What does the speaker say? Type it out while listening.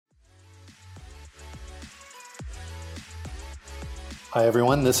Hi,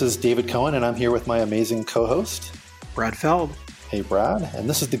 everyone. This is David Cohen, and I'm here with my amazing co-host, Brad Feld. Hey, Brad. And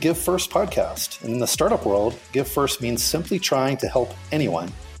this is the Give First podcast. And in the startup world, Give First means simply trying to help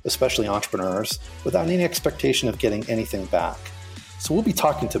anyone, especially entrepreneurs, without any expectation of getting anything back. So we'll be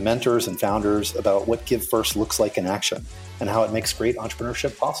talking to mentors and founders about what Give First looks like in action and how it makes great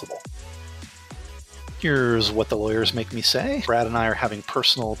entrepreneurship possible. Here's what the lawyers make me say. Brad and I are having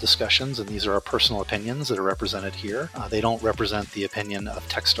personal discussions, and these are our personal opinions that are represented here. They don't represent the opinion of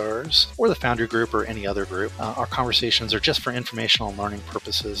Techstars or the Foundry Group or any other group. Our conversations are just for informational and learning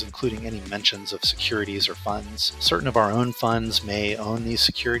purposes, including any mentions of securities or funds. Certain of our own funds may own these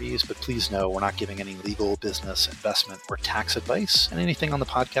securities, but please know we're not giving any legal, business, investment, or tax advice, and anything on the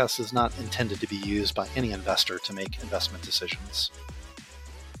podcast is not intended to be used by any investor to make investment decisions.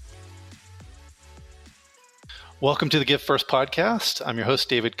 Welcome to the Give First podcast. I'm your host,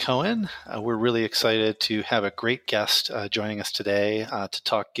 David Cohen. We're really excited to have a great guest joining us today to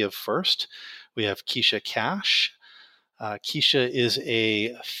talk Give First. We have Keisha Cash. Keisha is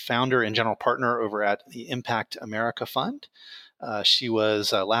a founder and general partner over at the Impact America Fund. She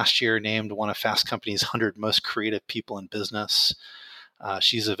was last year named one of Fast Company's 100 most creative people in business.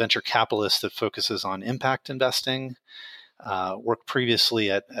 She's a venture capitalist that focuses on impact investing. Worked previously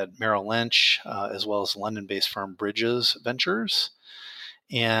at Merrill Lynch, as well as London-based firm Bridges Ventures,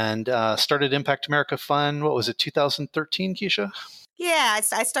 and started Impact America Fund. What was it, 2013, Keisha? Yeah,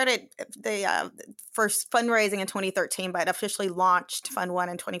 I started the first fundraising in 2013, but officially launched Fund 1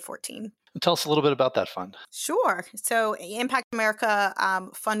 in 2014. Tell us a little bit about that fund. Sure. So Impact America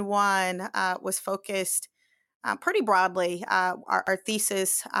Fund 1 was focused pretty broadly. Our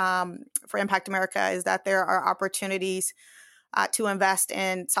thesis for Impact America is that there are opportunities to invest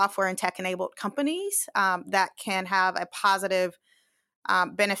in software and tech-enabled companies that can have a positive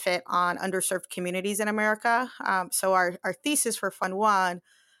benefit on underserved communities in America. So our thesis for Fund 1,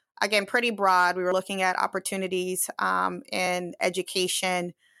 again, pretty broad. We were looking at opportunities in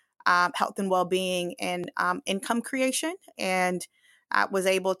education, health and well-being, and income creation, and was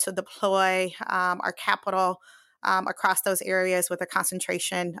able to deploy our capital across those areas with a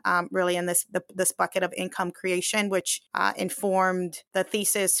concentration really in this bucket of income creation, which informed the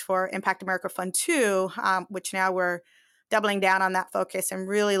thesis for Impact America Fund 2, which now we're doubling down on that focus and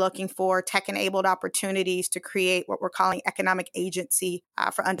really looking for tech-enabled opportunities to create what we're calling economic agency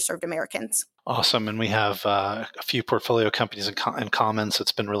for underserved Americans. Awesome. And we have a few portfolio companies in common, so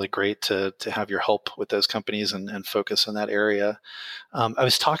it's been really great to have your help with those companies and focus in that area. I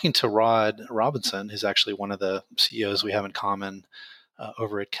was talking to Rod Robinson, who's actually one of the CEOs we have in common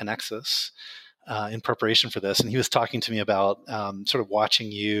over at Connexus in preparation for this. And he was talking to me about sort of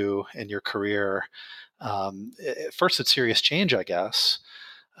watching you and your career first at Serious Change, I guess,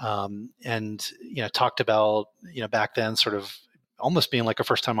 and talked about back then sort of almost being like a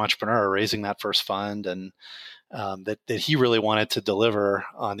first-time entrepreneur, raising that first fund, and that he really wanted to deliver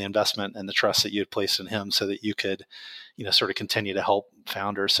on the investment and the trust that you had placed in him, so that you could sort of continue to help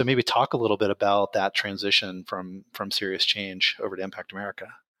founders. So maybe talk a little bit about that transition from Serious Change over to Impact America.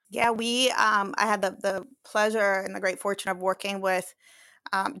 Yeah, I had the pleasure and the great fortune of working with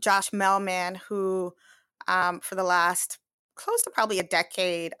Josh Mehlman, who for the last close to probably a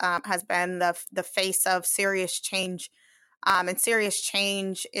decade has been the face of Serious Change. And Serious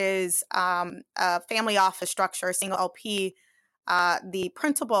Change is a family office structure, a single LP. The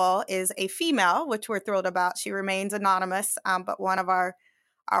principal is a female, which we're thrilled about. She remains anonymous, but one of our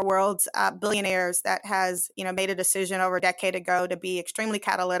world's billionaires that has made a decision over a decade ago to be extremely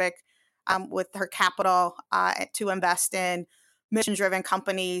catalytic with her capital to invest in mission-driven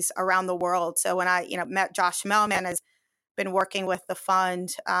companies around the world. So when I met Josh Mehlman, has been working with the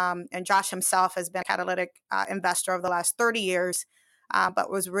fund, and Josh himself has been a catalytic investor over the last 30 years,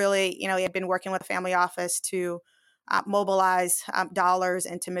 but was really, he had been working with the family office to mobilize dollars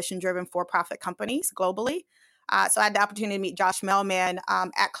into mission-driven for-profit companies globally. So I had the opportunity to meet Josh Mehlman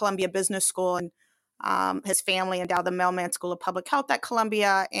at Columbia Business School, and his family endowed the Mehlman School of Public Health at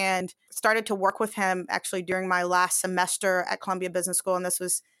Columbia, and started to work with him actually during my last semester at Columbia Business School. And this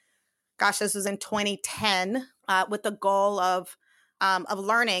was in 2010 with the goal of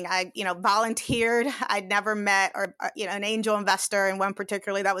learning. I, volunteered. I'd never met an angel investor, and one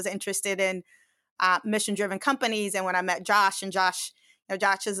particularly that was interested in mission-driven companies. And when I met Josh, and Josh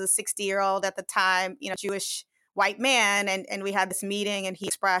is a 60-year-old at the time, Jewish white man, and we had this meeting, and he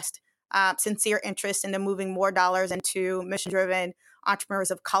expressed sincere interest into moving more dollars into mission-driven entrepreneurs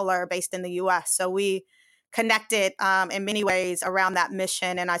of color based in the U.S. So we connected in many ways around that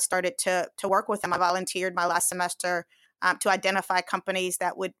mission, and I started to work with him. I volunteered my last semester to identify companies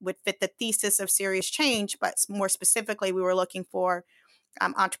that would fit the thesis of Serious Change, but more specifically, we were looking for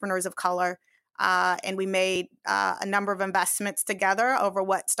entrepreneurs of color. And we made a number of investments together over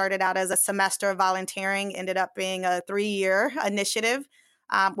what started out as a semester of volunteering, ended up being a 3-year initiative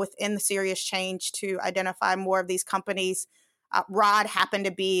within the Serious Change to identify more of these companies. Rod happened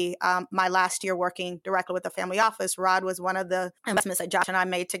to be my last year working directly with the family office. Rod was one of the investments that Josh and I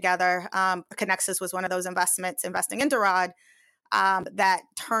made together. Connexus was one of those investments, investing into Rod, that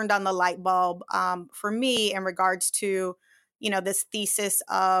turned on the light bulb for me in regards to this thesis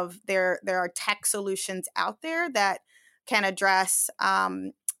of there are tech solutions out there that can address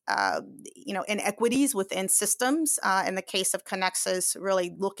inequities within systems. In the case of Connexus,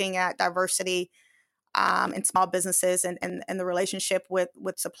 really looking at diversity in small businesses and the relationship with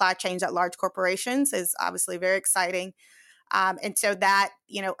supply chains at large corporations is obviously very exciting. And so that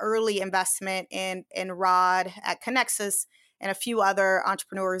early investment in Rod at Connexus and a few other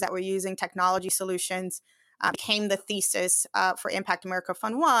entrepreneurs that were using technology solutions became the thesis for Impact America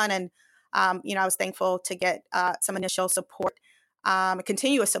Fund 1. And, I was thankful to get some initial support,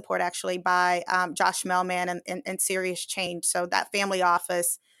 continuous support actually, by Josh Melman and Serious Change. So that family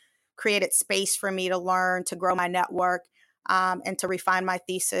office created space for me to learn, to grow my network, and to refine my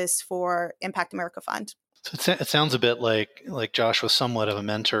thesis for Impact America Fund. So it sounds a bit like Josh was somewhat of a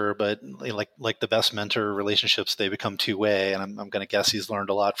mentor, but like the best mentor relationships, they become two-way. And I'm going to guess he's learned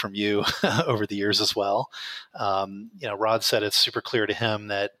a lot from you over the years as well. Rod said it's super clear to him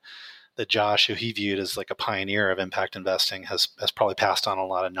that Josh, who he viewed as like a pioneer of impact investing, has probably passed on a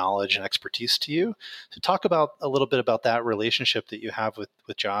lot of knowledge and expertise to you. So talk about a little bit about that relationship that you have with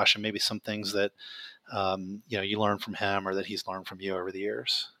Josh, and maybe some things that you learned from him or that he's learned from you over the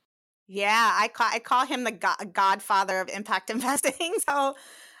years. Yeah, I call him the godfather of impact investing. So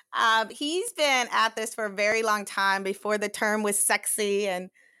he's been at this for a very long time before the term was sexy, and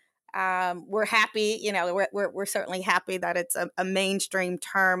we're happy. We're certainly happy that it's a mainstream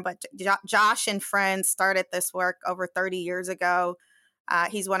term. But Josh and friends started this work over 30 years ago.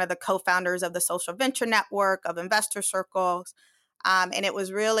 He's one of the co-founders of the Social Venture Network, of Investor Circles. And it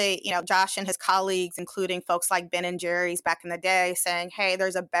was really, Josh and his colleagues, including folks like Ben and Jerry's back in the day, saying, hey,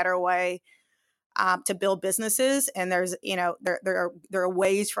 there's a better way to build businesses. And there's, there are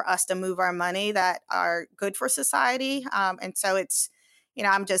ways for us to move our money that are good for society. And so it's,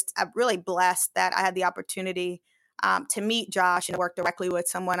 I'm really blessed that I had the opportunity to meet Josh and work directly with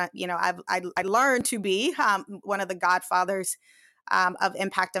someone, I learned to be one of the godfathers of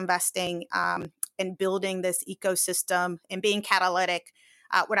impact investing, and building this ecosystem and being catalytic.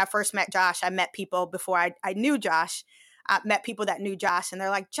 When I first met Josh, I met people before I knew Josh, met people that knew Josh, and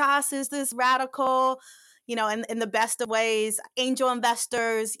they're like, Josh is this radical, in the best of ways, angel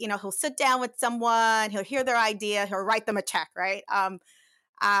investors, he'll sit down with someone, he'll hear their idea, he'll write them a check, right?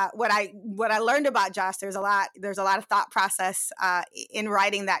 What I learned about Josh, there's a lot of thought process in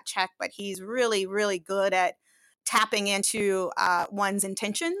writing that check, but he's really, really good at tapping into one's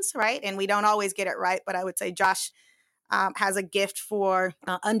intentions, right? And we don't always get it right, but I would say Josh has a gift for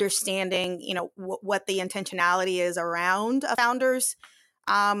understanding, what the intentionality is around a founder's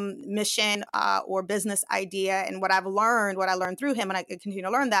mission or business idea. And what I learned through him, and I continue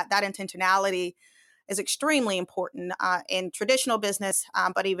to learn that intentionality is extremely important in traditional business,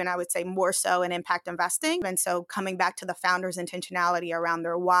 but even I would say more so in impact investing. And so coming back to the founder's intentionality around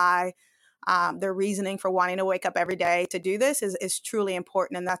their why, their reasoning for wanting to wake up every day to do this is truly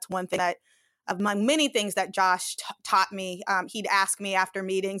important. And that's one thing that, among many things that Josh taught me, he'd ask me after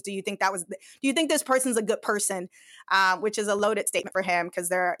meetings, do you think this person's a good person? Which is a loaded statement for him, because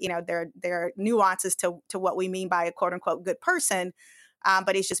there are nuances to what we mean by a quote unquote good person.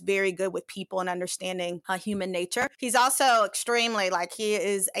 But he's just very good with people and understanding human nature. He's also extremely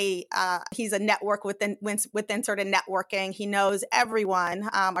he's a network within sort of networking. He knows everyone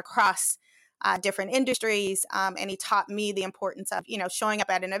across different industries. And he taught me the importance of, showing up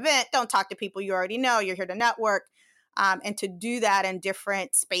at an event. Don't talk to people you already know. You're here to network, and to do that in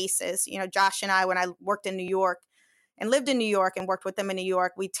different spaces. Josh and I, when I worked in New York and lived in New York and worked with them in New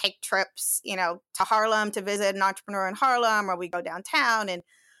York, we take trips, to Harlem to visit an entrepreneur in Harlem, or we go downtown. And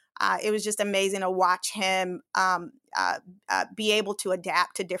it was just amazing to watch him be able to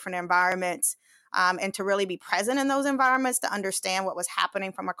adapt to different environments, and to really be present in those environments, to understand what was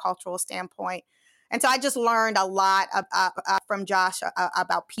happening from a cultural standpoint. And so I just learned a lot from Josh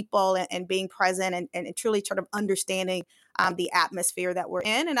about people and being present and truly sort of understanding the atmosphere that we're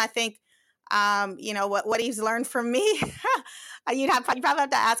in. And I think, what he's learned from me, you probably have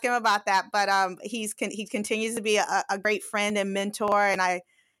to ask him about that. But he continues to be a great friend and mentor, and I,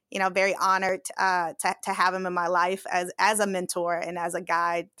 very honored to have him in my life as a mentor and as a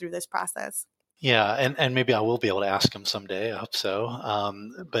guide through this process. Yeah, and maybe I will be able to ask him someday. I hope so.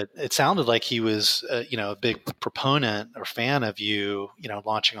 But it sounded like he was, a big proponent or fan of you,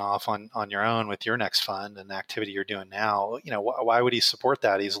 launching off on your own with your next fund and the activity you're doing now. Why would he support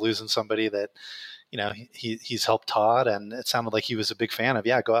that? He's losing somebody that, he's helped Todd, and it sounded like he was a big fan of,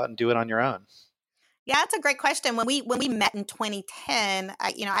 go out and do it on your own. Yeah, that's a great question. When we met in 2010,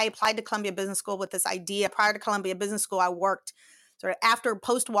 I applied to Columbia Business School with this idea. Prior to Columbia Business School, I worked sort of after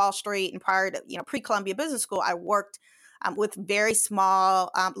post Wall Street, and prior to pre Columbia Business School, I worked with very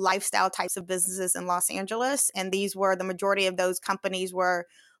small lifestyle types of businesses in Los Angeles, and the majority of those companies were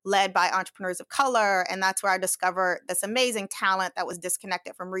led by entrepreneurs of color, and that's where I discovered this amazing talent that was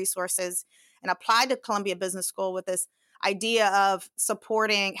disconnected from resources, and applied to Columbia Business School with this idea of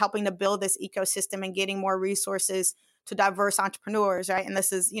supporting, helping to build this ecosystem and getting more resources to diverse entrepreneurs, right? And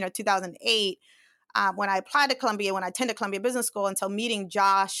this is, 2008, when I applied to Columbia, when I attended Columbia Business School, until meeting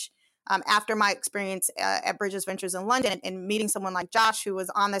Josh after my experience at Bridges Ventures in London, and meeting someone like Josh who was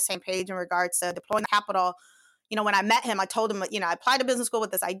on the same page in regards to deploying capital. When I met him, I told him, I applied to business school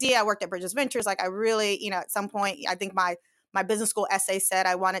with this idea. I worked at Bridges Ventures. Like I really, at some point, I think my business school essay said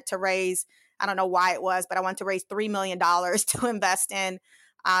I wanted to raise, I don't know why it was, but I wanted to raise $3 million to invest in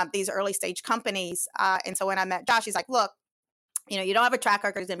these early stage companies. And so when I met Josh, he's like, look, you don't have a track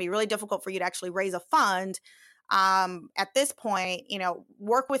record. It's going to be really difficult for you to actually raise a fund. At this point,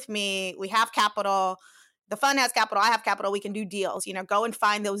 work with me. We have capital. The fund has capital. I have capital. We can do deals. Go and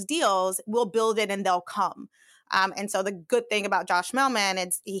find those deals. We'll build it and they'll come. And so the good thing about Josh Mehlman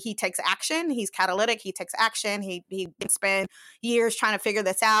is he takes action. He's catalytic. He takes action. He spent years trying to figure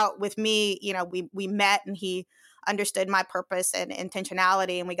this out with me. We met, and he understood my purpose and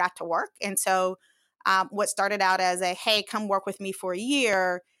intentionality, and we got to work. And so what started out as a, hey, come work with me for a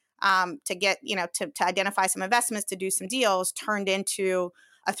year to get, to identify some investments, to do some deals, turned into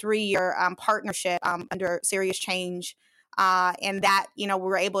a 3-year partnership under Serious Change. And that, we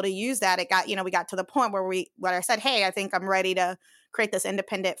were able to use that. It got, we got to the point where I said, hey, I think I'm ready to create this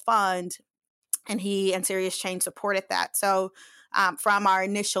independent fund. And he and Serious Change supported that. So from our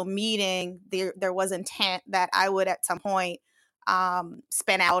initial meeting, there was intent that I would at some point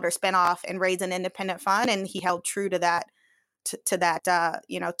spin out or spin off and raise an independent fund. And he held true to that,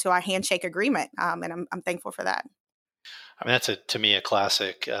 to our handshake agreement. And I'm thankful for that. I mean, that's to me a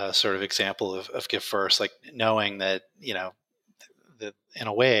classic sort of example of Give First, like knowing that, that in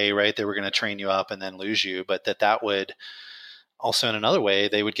a way, right, they were going to train you up and then lose you, but that would also, in another way,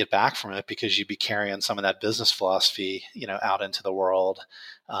 they would get back from it because you'd be carrying some of that business philosophy, out into the world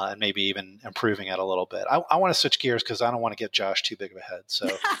and maybe even improving it a little bit. I want to switch gears because I don't want to give Josh too big of a head. So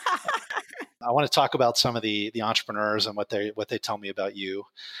I want to talk about some of the entrepreneurs and what they tell me about you.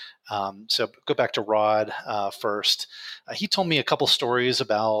 So go back to Rod first. He told me a couple stories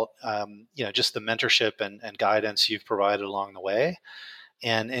about, just the mentorship and guidance you've provided along the way,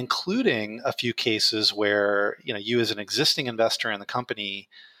 and including a few cases where, you as an existing investor in the company,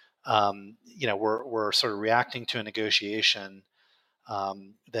 were sort of reacting to a negotiation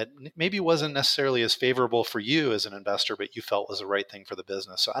that maybe wasn't necessarily as favorable for you as an investor, but you felt was the right thing for the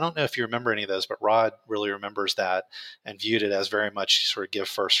business. So I don't know if you remember any of those, but Rod really remembers that and viewed it as very much sort of give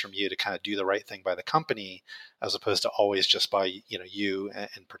first from you to kind of do the right thing by the company, as opposed to always just by, you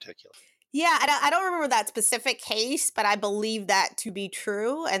in particular. Yeah, I don't remember that specific case, but I believe that to be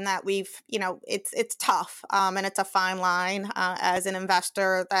true, and that we've, it's tough, and it's a fine line as an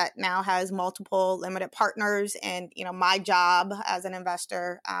investor that now has multiple limited partners, and my job as an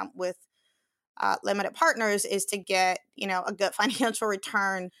investor with limited partners is to get a good financial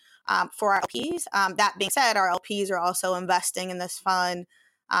return for our LPs. That being said, our LPs are also investing in this fund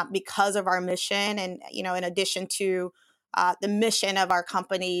because of our mission, and in addition to the mission of our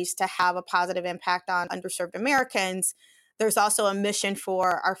companies to have a positive impact on underserved Americans, there's also a mission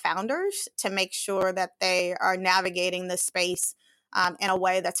for our founders to make sure that they are navigating this space in a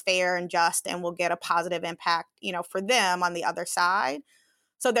way that's fair and just, and will get a positive impact, for them on the other side.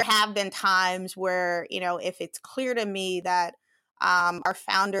 So there have been times where, if it's clear to me that our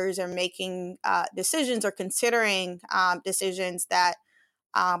founders are making decisions or considering decisions that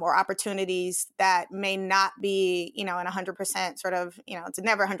or opportunities that may not be, in 100% sort of, it's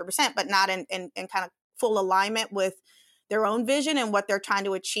never 100%, but not in kind of full alignment with their own vision and what they're trying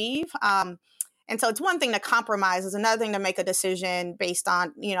to achieve. And so it's one thing to compromise. It's another thing to make a decision based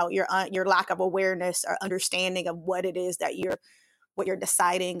on, your lack of awareness or understanding of what it is that what you're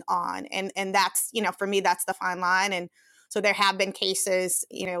deciding on. And that's, for me, that's the fine line. And so there have been cases,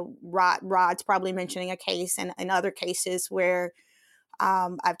 Rod's probably mentioning a case, and other cases where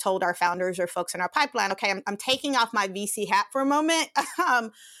I've told our founders or folks in our pipeline, okay, I'm taking off my VC hat for a moment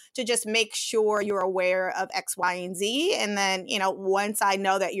to just make sure you're aware of X, Y, and Z. And then, once I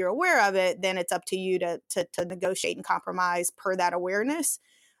know that you're aware of it, then it's up to you to negotiate and compromise per that awareness.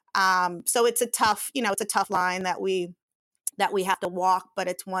 So it's a tough line that we have to walk, but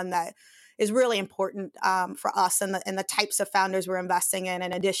it's one that is really important for us and the types of founders we're investing in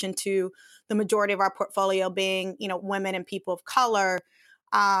addition to the majority of our portfolio being, women and people of color.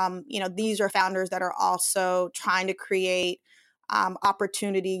 These are founders that are also trying to create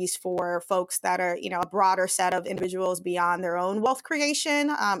opportunities for folks that are, a broader set of individuals beyond their own wealth creation.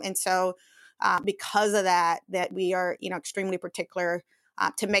 And so because of that we are, extremely particular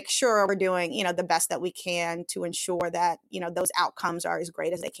to make sure we're doing, the best that we can to ensure that, those outcomes are as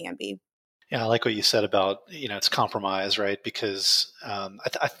great as they can be. Yeah, I like what you said about, it's compromise, right? Because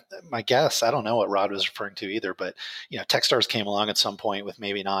my guess, I don't know what Rod was referring to either, but, Techstars came along at some point with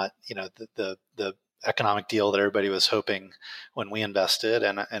maybe not, the economic deal that everybody was hoping when we invested.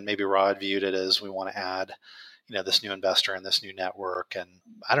 And maybe Rod viewed it as we want to add, this new investor and this new network. And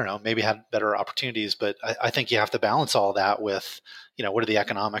I don't know, maybe had better opportunities, but I think you have to balance all that with, what are the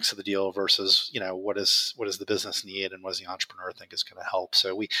economics of the deal versus, what is the business need and what does the entrepreneur think is going to help?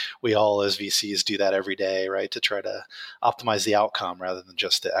 So we all as VCs do that every day, right? To try to optimize the outcome rather than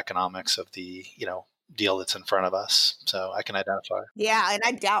just the economics of the, deal that's in front of us. So I can identify. Yeah. And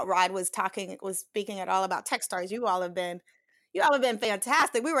I doubt Rod was speaking at all about Techstars. You all have been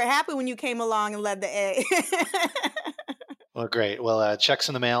fantastic. We were happy when you came along and led the A. Well, great. Well, checks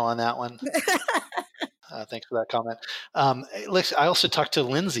in the mail on that one. Thanks for that comment. I also talked to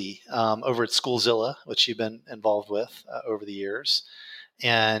Lindsay over at Schoolzilla, which you've been involved with over the years.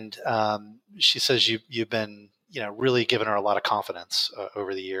 And she says you've been, really given her a lot of confidence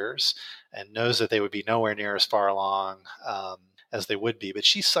over the years and knows that they would be nowhere near as far along as they would be. But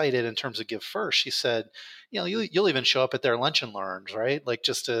she cited in terms of Give First, she said, you'll even show up at their lunch and learns, right? Like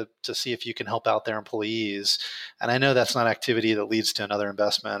just to see if you can help out their employees. And I know that's not activity that leads to another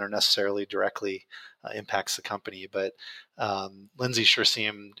investment or necessarily directly impacts the company, but Lindsay sure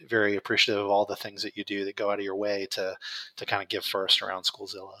seemed very appreciative of all the things that you do that go out of your way to kind of give first around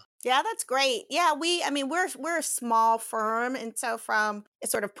Schoolzilla. Yeah, that's great. Yeah, we're a small firm, and so from a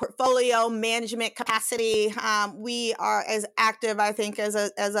sort of portfolio management capacity, we are as active, I think, as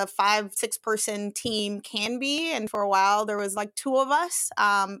a 5-6 person team can be. And for a while, there was like 2 of us.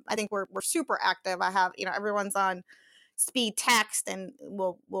 I think we're super active. I have everyone's on speed text, and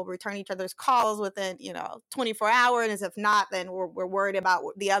we'll return each other's calls within 24 hours. And if not, then we're worried about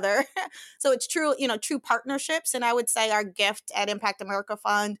the other. So it's true partnerships. And I would say our gift at Impact America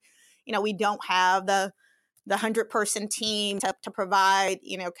Fund, we don't have the 100 person team to provide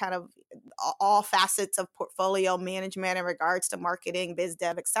kind of all facets of portfolio management in regards to marketing, biz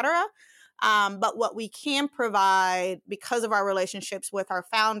dev, et cetera. But what we can provide because of our relationships with our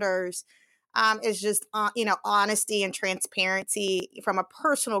founders is just, honesty and transparency from a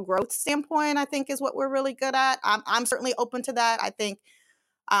personal growth standpoint, I think is what we're really good at. I'm certainly open to that. I think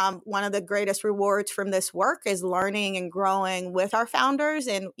one of the greatest rewards from this work is learning and growing with our founders.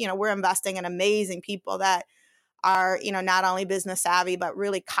 And, we're investing in amazing people that are, not only business savvy, but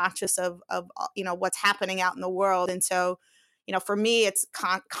really conscious of what's happening out in the world. And so, for me, it's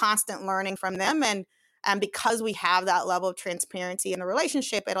constant learning from them. And because we have that level of transparency in the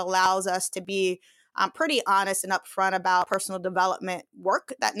relationship, it allows us to be pretty honest and upfront about personal development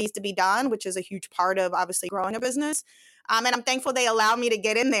work that needs to be done, which is a huge part of obviously growing a business. And I'm thankful they allow me to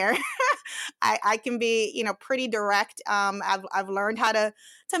get in there. I can be, pretty direct. I've learned how to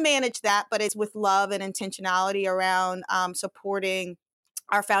manage that, but it's with love and intentionality around supporting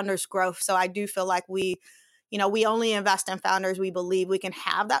our founders' growth. So I do feel like we only invest in founders we believe we can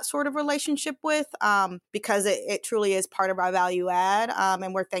have that sort of relationship with because it truly is part of our value add.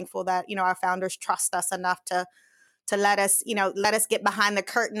 And we're thankful that, our founders trust us enough to let us get behind the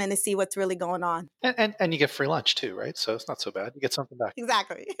curtain and to see what's really going on. And you get free lunch too, right? So it's not so bad. You get something back.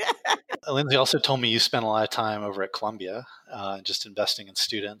 Exactly. Lindsay also told me you spent a lot of time over at Columbia, just investing in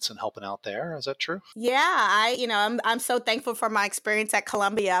students and helping out there. Is that true? Yeah, I'm so thankful for my experience at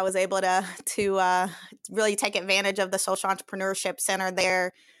Columbia. I was able to really take advantage of the Social Entrepreneurship Center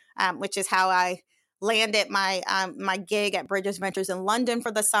there, which is how I landed my my gig at Bridges Ventures in London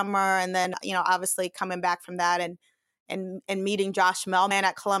for the summer, and then obviously coming back from that and meeting Josh Melman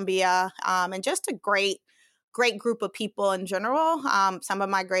at Columbia, and just a great group of people in general. Some of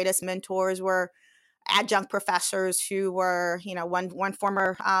my greatest mentors were adjunct professors who were, one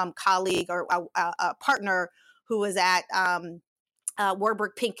former colleague or a partner who was at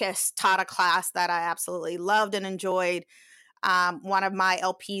Warburg Pincus taught a class that I absolutely loved and enjoyed. one of my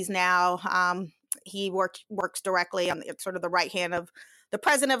LPs now. He works directly on sort of the right hand of the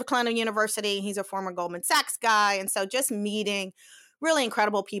president of Columbia University. He's a former Goldman Sachs guy. And so just meeting really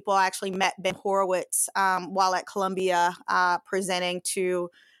incredible people. I actually met Ben Horowitz while at Columbia presenting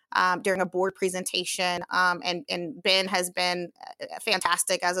during a board presentation. And Ben has been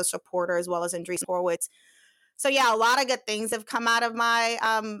fantastic as a supporter, as well as Andreessen Horowitz. So yeah, a lot of good things have come out of my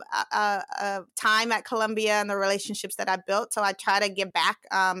time at Columbia and the relationships that I built. So I try to give back.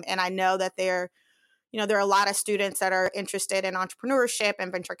 And I know that there are a lot of students that are interested in entrepreneurship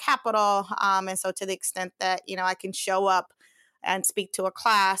and venture capital. And so to the extent that, I can show up and speak to a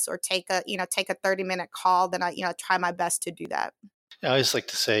class or take a 30-minute call, then I try my best to do that. I always like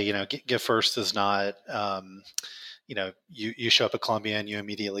to say, Give First is not, you show up at Columbia and you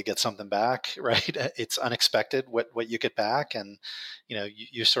immediately get something back, right? It's unexpected what you get back. And,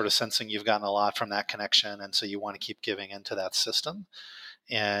 you're sort of sensing you've gotten a lot from that connection. And so you want to keep giving into that system.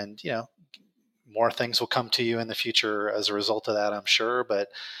 And, more things will come to you in the future as a result of that, I'm sure. But,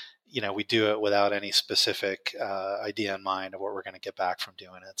 we do it without any specific idea in mind of what we're going to get back from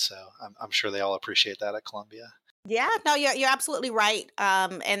doing it. So I'm sure they all appreciate that at Columbia. Yeah, no, you're absolutely right.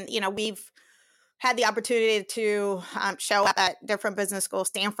 And, we've had the opportunity to show up at different business schools,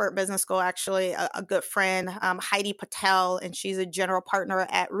 Stanford Business School, actually, a good friend, Heidi Patel, and she's a general partner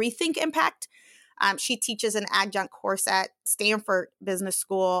at Rethink Impact. She teaches an adjunct course at Stanford Business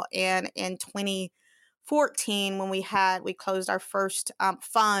School. And in 2014, when we closed our first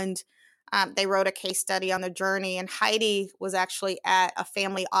fund, they wrote a case study on the journey. And Heidi was actually at a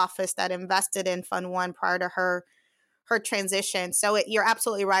family office that invested in Fund One prior to her transition. So you're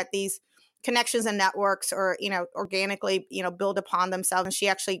absolutely right. These connections and networks or, organically, build upon themselves. And she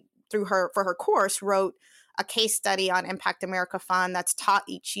actually, for her course, wrote a case study on Impact America Fund that's taught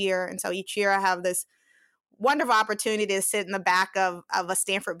each year. And so each year I have this wonderful opportunity to sit in the back of a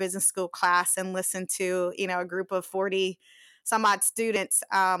Stanford Business School class and listen to, a group of 40 some odd students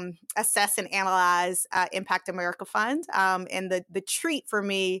assess and analyze Impact America Fund. And the treat for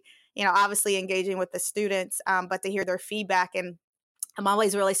me, obviously engaging with the students, but to hear their feedback. And I'm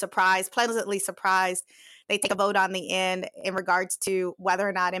always really pleasantly surprised. They take a vote on the end in regards to whether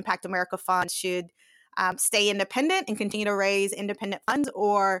or not Impact America Fund should stay independent and continue to raise independent funds,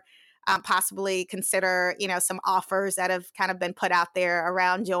 or possibly consider, some offers that have kind of been put out there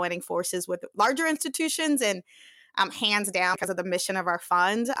around joining forces with larger institutions. And hands down, because of the mission of our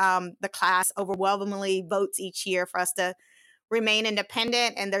fund, the class overwhelmingly votes each year for us to remain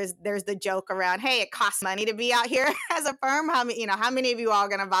independent. And there's the joke around, hey, it costs money to be out here as a firm. How many of you all are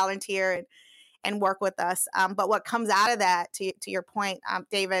going to volunteer and work with us? But what comes out of that, to your point,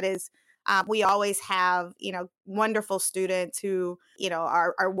 David, is we always have, wonderful students who,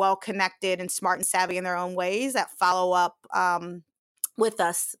 are well connected and smart and savvy in their own ways that follow up with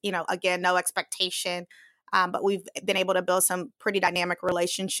us. Again, no expectation. But we've been able to build some pretty dynamic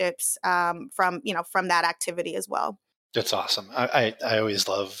relationships from that activity as well. That's awesome. I always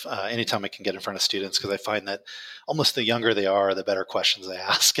love anytime I can get in front of students, because I find that almost the younger they are, the better questions they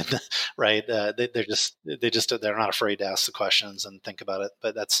ask. And right, they're not afraid to ask the questions and think about it.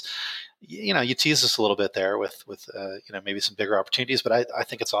 But that's, you tease us a little bit there with maybe some bigger opportunities. But I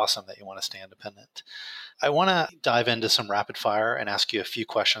think it's awesome that you want to stay independent. I want to dive into some rapid fire and ask you a few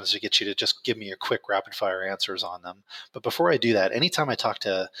questions to get you to just give me your quick rapid fire answers on them. But before I do that, anytime I talk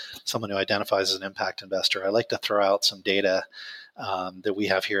to someone who identifies as an impact investor, I like to throw out some data that we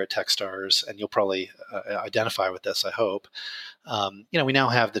have here at Techstars, and you'll probably identify with this, I hope. We now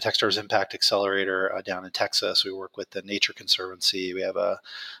have the Techstars Impact Accelerator down in Texas. We work with the Nature Conservancy. We have a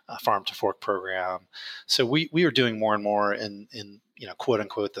farm to fork program. So we are doing more and more in quote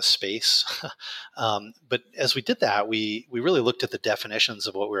unquote, the space. But as we did that, we really looked at the definitions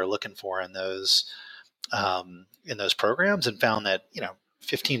of what we were looking for in those programs, and found that,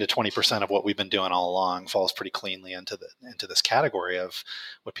 15 to 20% of what we've been doing all along falls pretty cleanly into this category of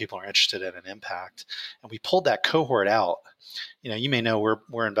what people are interested in impact. And we pulled that cohort out. You may know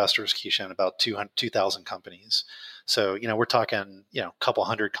we're investors, Keisha, in about 2,000 companies. So, we're talking, a couple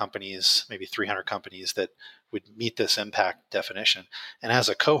hundred companies, maybe 300 companies that would meet this impact definition. And as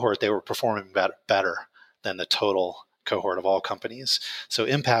a cohort, they were performing better than the total cohort of all companies. So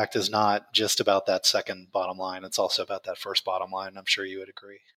impact is not just about that second bottom line. It's also about that first bottom line. I'm sure you would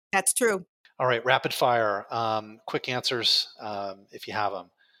agree. That's true. All right. Rapid fire. Quick answers if you have them.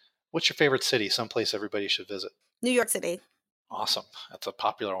 What's your favorite city? Someplace everybody should visit? New York City. Awesome. That's a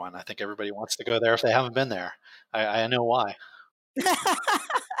popular one. I think everybody wants to go there if they haven't been there. I know why.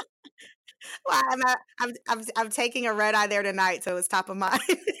 Well, I'm taking a red eye there tonight, so it's top of mind.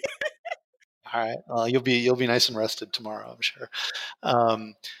 All right. Well, you'll be nice and rested tomorrow, I'm sure.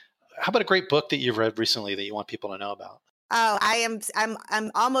 How about a great book that you've read recently that you want people to know about? Oh,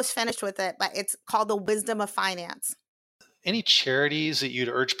 I'm almost finished with it, but it's called The Wisdom of Finance. Any charities that you'd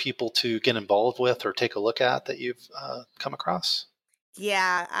urge people to get involved with or take a look at that you've come across?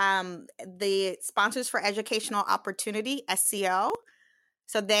 Yeah, the Sponsors for Educational Opportunity, SCO.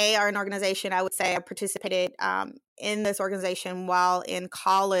 So they are an organization, I would say I participated in this organization while in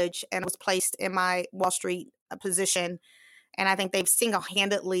college and was placed in my Wall Street position. And I think they've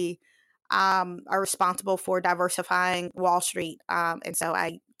single-handedly are responsible for diversifying Wall Street. And so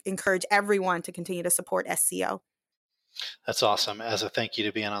I encourage everyone to continue to support SCO. That's awesome. As a thank you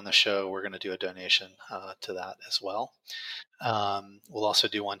to being on the show, we're going to do a donation to that as well. We'll also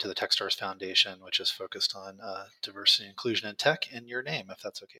do one to the Techstars Foundation, which is focused on diversity and inclusion in tech, in your name, if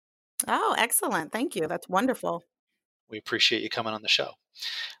that's okay. Oh, excellent. Thank you. That's wonderful. We appreciate you coming on the show.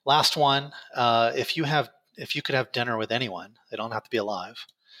 Last one. If you could have dinner with anyone, they don't have to be alive,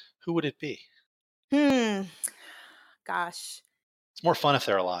 who would it be? Gosh. It's more fun if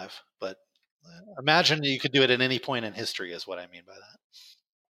they're alive, but imagine you could do it at any point in history is what I mean by that.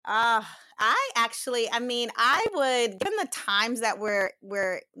 I mean, I would, given the times that we're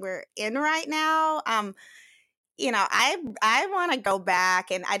in right now, I want to go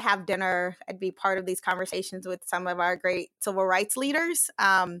back and I'd have dinner. I'd be part of these conversations with some of our great civil rights leaders.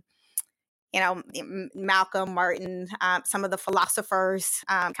 Malcolm, Martin, some of the philosophers,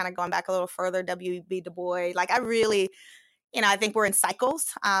 kind of going back a little further, W.B. Du Bois. Like I really, I think we're in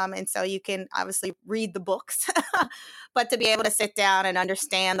cycles. And so you can obviously read the books, but to be able to sit down and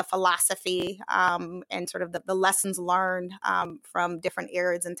understand the philosophy and sort of the lessons learned from different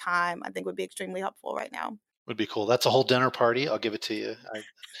eras in time, I think would be extremely helpful right now. Would be cool. That's a whole dinner party. I'll give it to you. I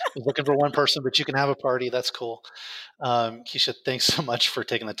was looking for one person, but you can have a party. That's cool. Keisha, thanks so much for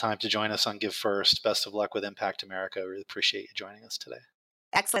taking the time to join us on Give First. Best of luck with Impact America. Really appreciate you joining us today.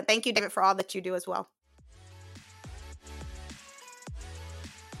 Excellent. Thank you, David, for all that you do as well.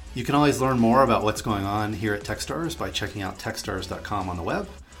 You can always learn more about what's going on here at Techstars by checking out techstars.com on the web,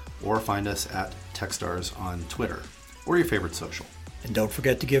 or find us at Techstars on Twitter or your favorite social. And don't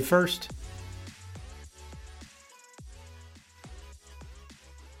forget to give first.